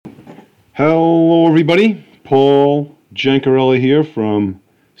Hello, everybody. Paul Jancarella here from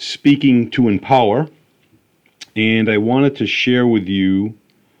Speaking to Empower, and I wanted to share with you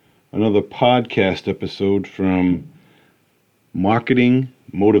another podcast episode from Marketing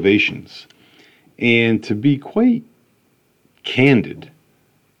Motivations. And to be quite candid,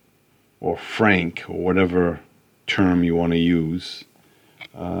 or frank, or whatever term you want to use,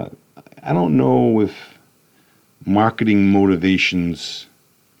 I don't know if marketing motivations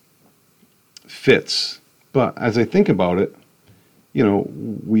fits. But as I think about it,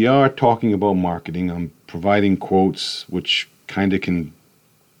 we are talking about marketing. I'm providing quotes, which kind of can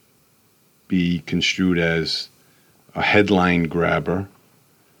be construed as a headline grabber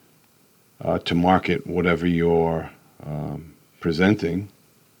to market whatever you're presenting.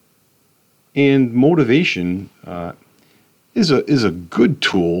 And motivation is a good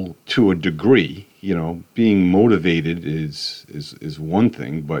tool to a degree. Being motivated is one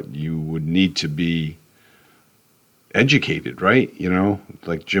thing, but you would need to be educated, right?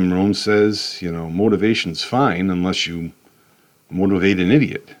 Like Jim Rohn says, motivation's fine unless you motivate an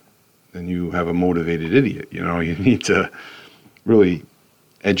idiot. Then you have a motivated idiot. You need to really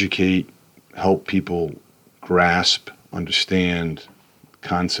educate, help people grasp, understand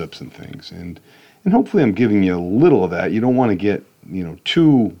concepts and things. And hopefully I'm giving you a little of that. You don't want to get,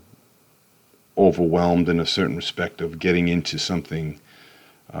 too overwhelmed in a certain respect of getting into something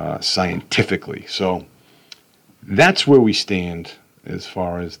scientifically. So that's where we stand as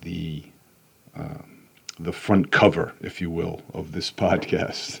far as the front cover, if you will, of this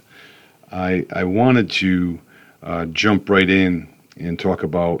podcast. I wanted to jump right in and talk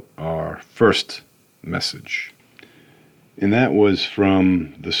about our first message. And that was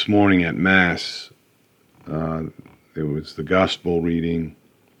from this morning at Mass. It was the gospel reading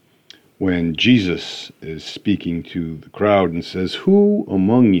when Jesus is speaking to the crowd and says, "Who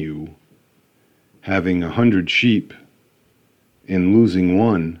among you, having 100 sheep and losing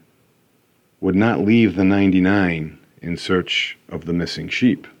one, would not leave the 99 in search of the missing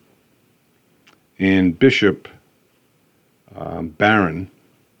sheep?" And Bishop Barron,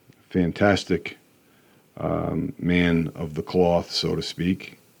 fantastic man of the cloth, so to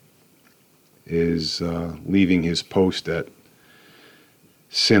speak, is leaving his post at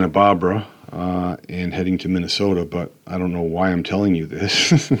Santa Barbara and heading to Minnesota, but I don't know why I'm telling you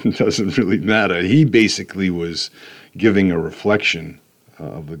this. It doesn't really matter. He basically was giving a reflection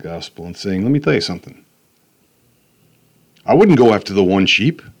of the gospel and saying, let me tell you something. I wouldn't go after the one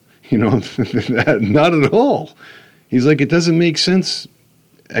sheep, not at all. He's like, it doesn't make sense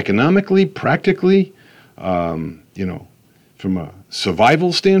economically, practically, from a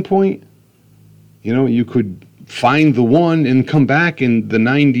survival standpoint. You could find the one and come back and the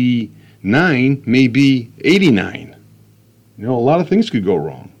 99 may be 89. A lot of things could go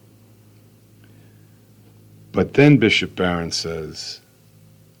wrong. But then Bishop Barron says,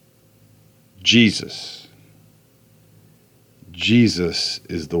 Jesus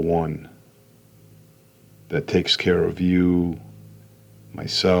is the one that takes care of you,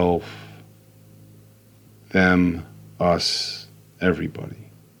 myself, them, us, everybody.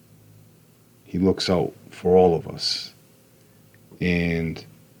 He looks out for all of us. And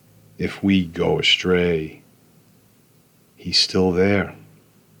if we go astray, he's still there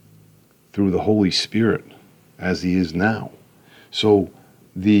through the Holy Spirit as he is now. So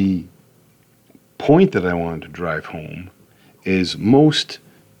the point that I wanted to drive home is most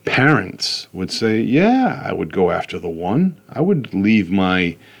parents would say, yeah, I would go after the one. I would leave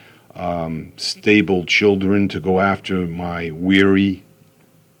my stable children to go after my weary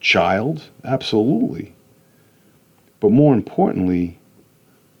child. Absolutely. But more importantly,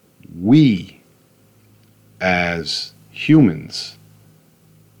 we as humans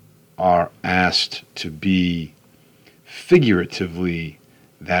are asked to be figuratively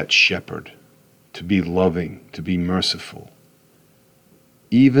that shepherd, to be loving, to be merciful,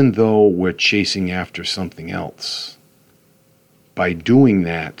 even though we're chasing after something else. By doing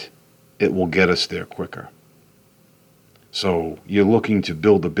that, it will get us there quicker. So you're looking to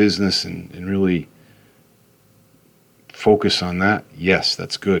build a business and really focus on that. Yes,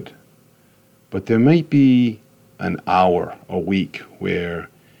 that's good. But there might be an hour a week where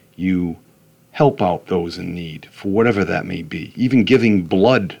you help out those in need for whatever that may be. Even giving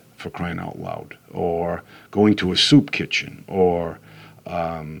blood, for crying out loud, or going to a soup kitchen, or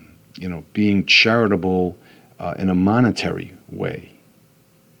being charitable in a monetary way.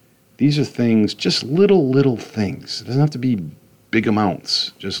 These are things, just little things. It doesn't have to be big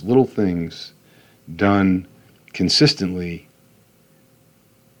amounts, just little things done consistently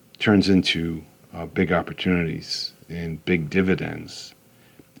turns into big opportunities and big dividends.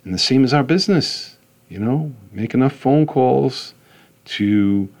 And the same as our business, make enough phone calls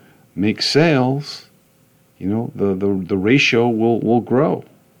to make sales, the ratio will grow.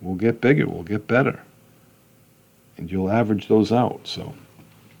 We'll get bigger. We'll get better. And you'll average those out. So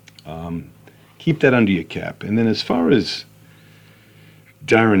keep that under your cap. And then as far as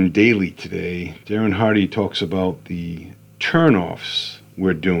Darren Daily today, Darren Hardy talks about the turnoffs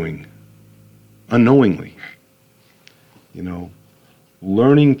we're doing unknowingly.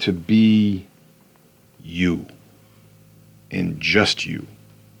 Learning to be you and just you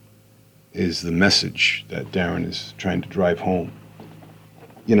is the message that Darren is trying to drive home.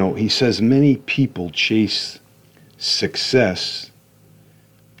 He says many people chase success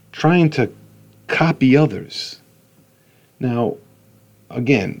trying to copy others. Now,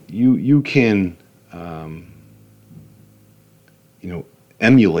 again, you can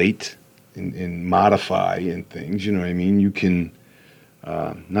emulate and modify and things. You know what I mean? You can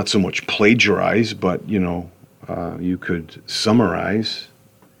not so much plagiarize, but you could summarize,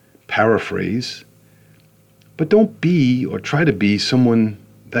 paraphrase, but don't be or try to be someone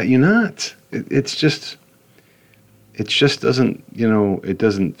that you're not. It just doesn't, it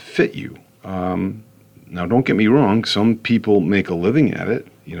doesn't fit you. Now, don't get me wrong. Some people make a living at it.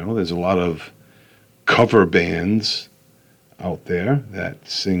 There's a lot of cover bands out there that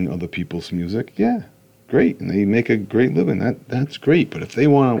sing other people's music. Yeah, great. And they make a great living. That's great. But if they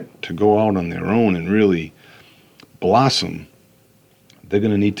want to go out on their own and really blossom, they're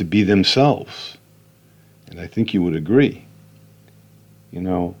going to need to be themselves. And I think you would agree.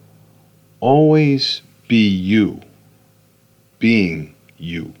 Always be you, being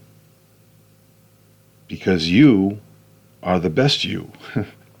you. Because you are the best you.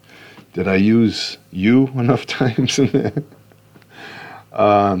 Did I use you enough times in there?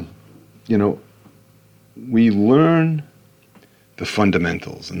 We learn the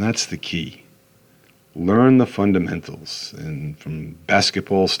fundamentals, and that's the key. Learn the fundamentals. And from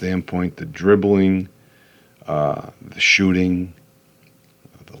basketball standpoint, the dribbling, the shooting,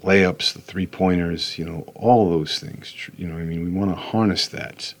 the layups, the three-pointers, all of those things. We want to harness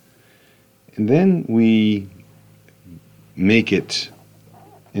that. And then we make it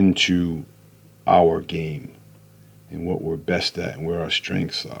into our game and what we're best at and where our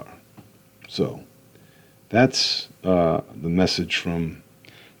strengths are. So that's the message from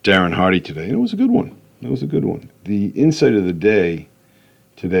Darren Hardy today. And it was a good one. The insight of the day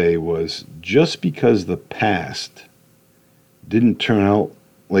today was just because the past didn't turn out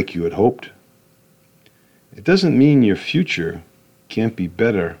like you had hoped, it doesn't mean your future can't be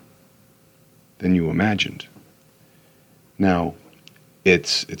better than you imagined. Now,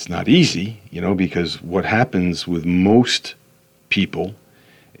 it's not easy, because what happens with most people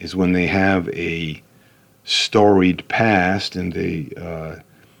is when they have a storied past and a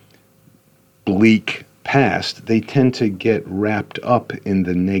bleak past, they tend to get wrapped up in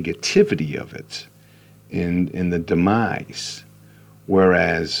the negativity of it, in the demise.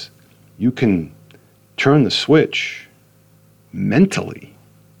 Whereas you can turn the switch mentally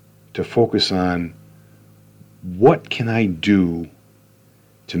to focus on what can I do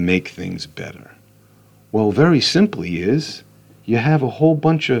to make things better. Well, very simply is you have a whole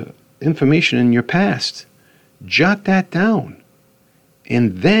bunch of information in your past. Jot that down.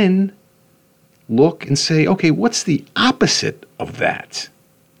 And then look and say, okay, what's the opposite of that?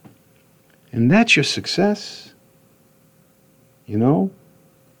 And that's your success. A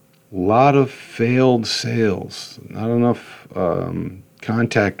lot of failed sales, not enough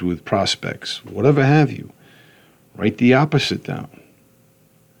contact with prospects, whatever have you. Write the opposite down.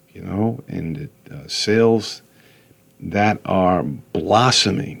 And sales that are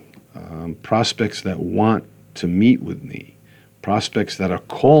blossoming, prospects that want to meet with me, prospects that are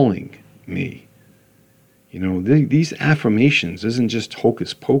calling me. These affirmations isn't just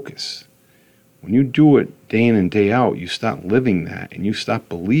hocus pocus. When you do it day in and day out, you start living that and you stop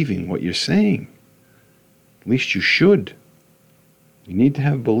believing what you're saying. At least you should. You need to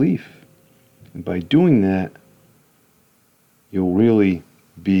have belief. And by doing that, you'll really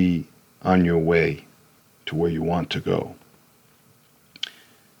be on your way to where you want to go.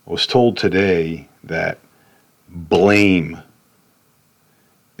 I was told today that blame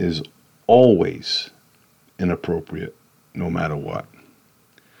is always inappropriate, no matter what.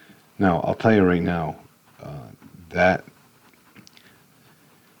 Now, I'll tell you right now, that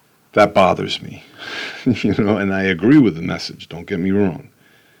bothers me, and I agree with the message, don't get me wrong.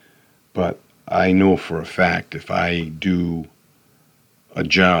 But I know for a fact if I do a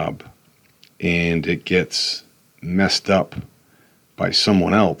job and it gets messed up by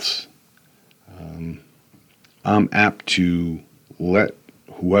someone else, I'm apt to let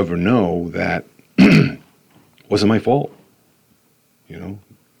whoever know that wasn't my fault. You know,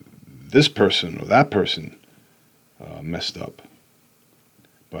 this person or that person messed up.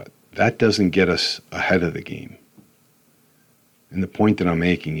 But that doesn't get us ahead of the game. And the point that I'm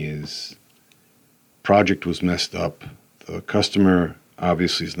making is, project was messed up. The customer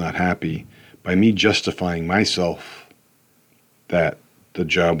obviously is not happy. By me justifying myself that the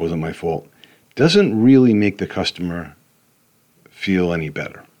job wasn't my fault, doesn't really make the customer feel any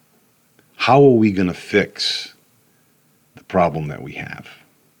better. How are we going to fix the problem that we have?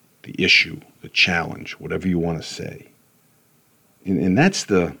 The issue, the challenge, whatever you want to say. And that's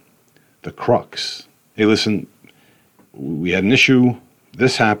the crux. Hey, listen, we had an issue.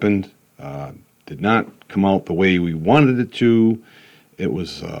 This happened. Did not come out the way we wanted it to. It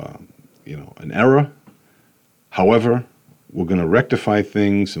was, an error. However, we're going to rectify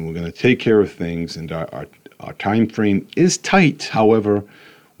things and we're going to take care of things. And our time frame is tight. However,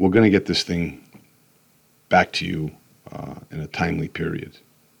 we're going to get this thing back to you in a timely period.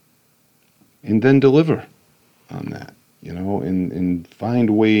 And then deliver on that, and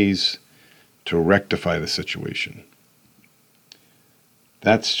find ways to rectify the situation.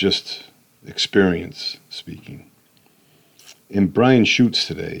 That's just experience speaking. In Brian Schutz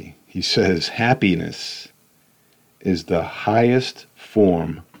today, he says happiness is the highest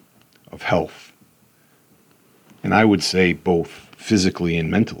form of health. And I would say both physically and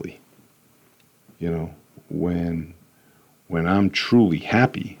mentally. When I'm truly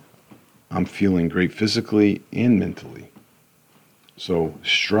happy, I'm feeling great physically and mentally. So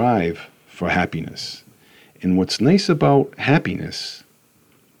strive for happiness. And what's nice about happiness,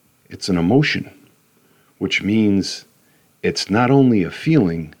 it's an emotion, which means it's not only a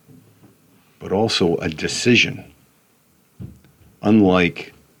feeling, but also a decision.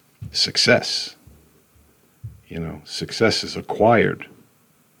 Unlike success, success is acquired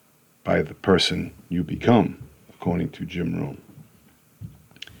by the person you become, according to Jim Rohn.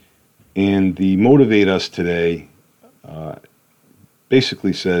 And the Motivate Us today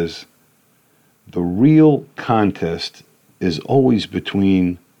basically says the real contest is always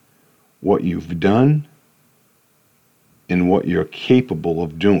between what you've done and what you're capable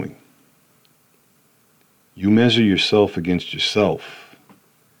of doing. You measure yourself against yourself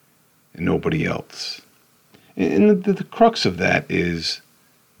and nobody else. And the crux of that is,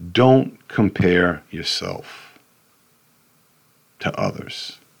 don't compare yourself to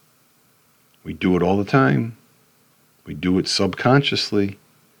others. We do it all the time. We do it subconsciously,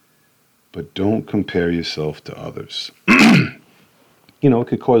 but don't compare yourself to others. It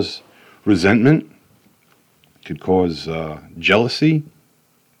could cause resentment. It could cause jealousy.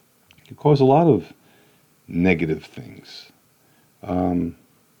 It could cause a lot of negative things.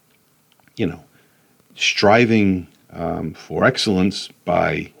 Striving for excellence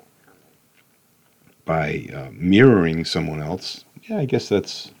by mirroring someone else. Yeah, I guess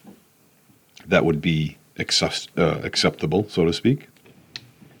that would be acceptable, so to speak.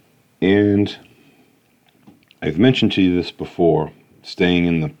 And I've mentioned to you this before, staying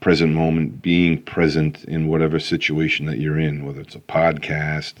in the present moment, being present in whatever situation that you're in, whether it's a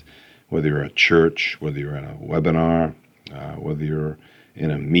podcast, whether you're at church, whether you're at a webinar, whether you're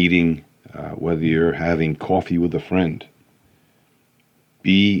in a meeting, whether you're having coffee with a friend.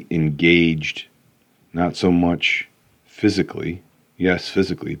 Be engaged, not so much physically, yes,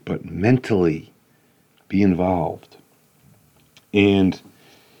 physically, but mentally. Be involved. And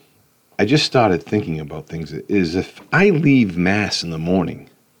I just started thinking about things. Is if I leave Mass in the morning,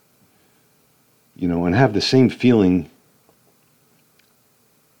 and have the same feeling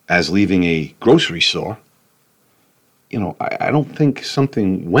as leaving a grocery store, I don't think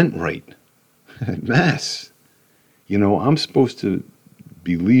something went right at Mass. I'm supposed to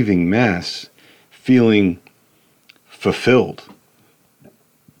be leaving Mass feeling fulfilled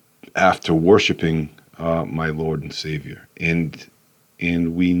after worshiping my Lord and Savior. And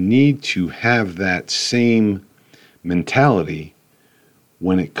we need to have that same mentality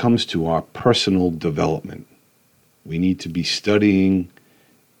when it comes to our personal development. We need to be studying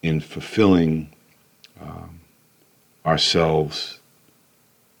and fulfilling ourselves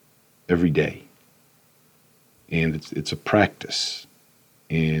every day. And it's a practice.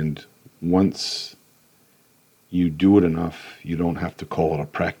 And once you do it enough, you don't have to call it a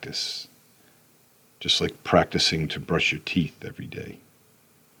practice. Just like practicing to brush your teeth every day.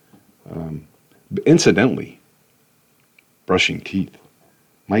 But incidentally, brushing teeth.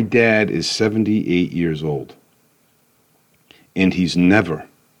 My dad is 78 years old, and he's never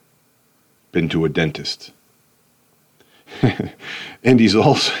been to a dentist. And he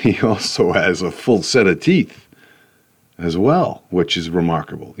also has a full set of teeth. as well, which is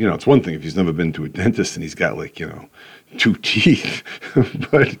remarkable. It's one thing if he's never been to a dentist and he's got two teeth,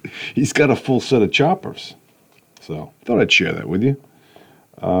 but he's got a full set of choppers. So I thought I'd share that with you.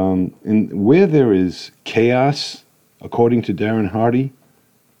 And where there is chaos, according to Darren Hardy,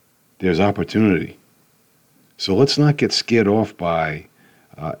 there's opportunity. So let's not get scared off by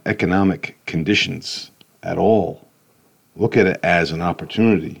economic conditions at all. Look at it as an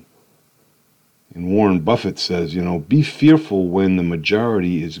opportunity. And Warren Buffett says, be fearful when the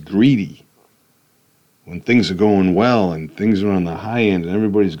majority is greedy. When things are going well and things are on the high end and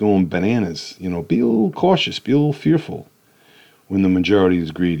everybody's going bananas, be a little cautious, be a little fearful when the majority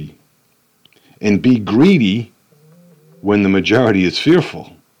is greedy. And be greedy when the majority is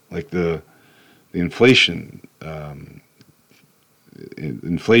fearful, like the inflation and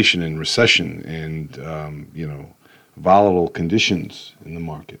recession and, volatile conditions in the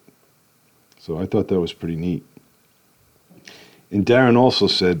market. So I thought that was pretty neat. And Darren also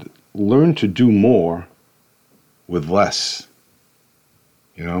said, learn to do more with less.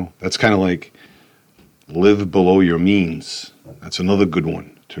 That's kind of like live below your means. That's another good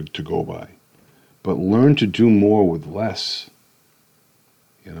one to go by. But learn to do more with less.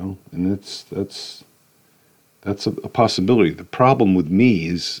 And that's a possibility. The problem with me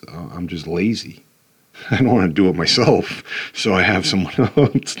is I'm just lazy. I don't want to do it myself, so I have someone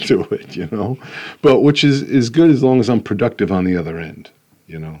else do it, But which is good as long as I'm productive on the other end,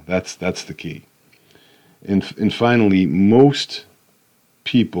 That's the key. And finally, most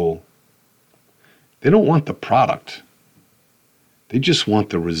people, they don't want the product. They just want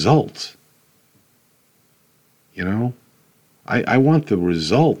the result. I want the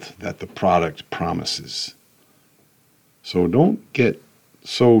result that the product promises. So don't get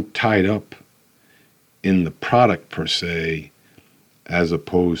so tied up in the product per se, as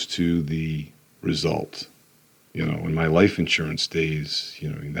opposed to the result. In my life insurance days,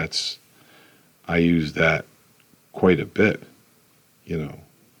 I use that quite a bit. Your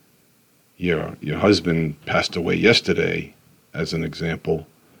husband passed away yesterday, as an example.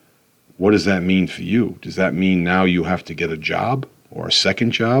 What does that mean for you? Does that mean now you have to get a job or a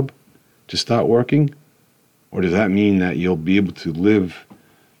second job to start working? Or does that mean that you'll be able to live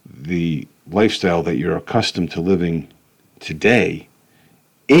the lifestyle that you're accustomed to living today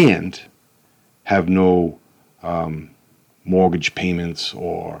and have no mortgage payments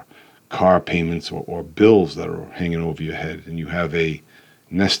or car payments or bills that are hanging over your head, and you have a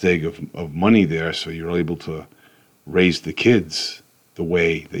nest egg of money there, so you're able to raise the kids the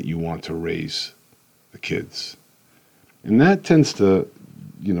way that you want to raise the kids. And that tends to,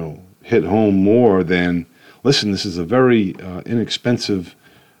 hit home more than, listen, this is a very inexpensive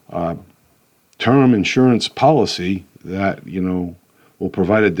term insurance policy that, will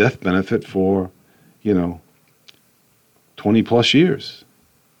provide a death benefit for, 20 plus years.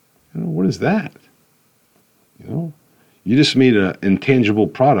 What is that? You just made an intangible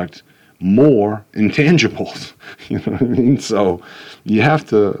product more intangible. You know what I mean? So you have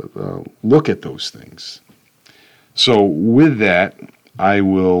to look at those things. So with that, I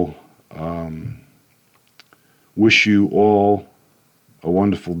will wish you all a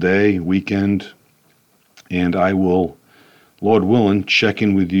wonderful day, weekend, and I will, Lord willing, check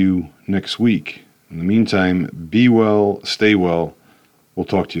in with you next week. In the meantime, be well, stay well. We'll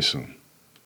talk to you soon.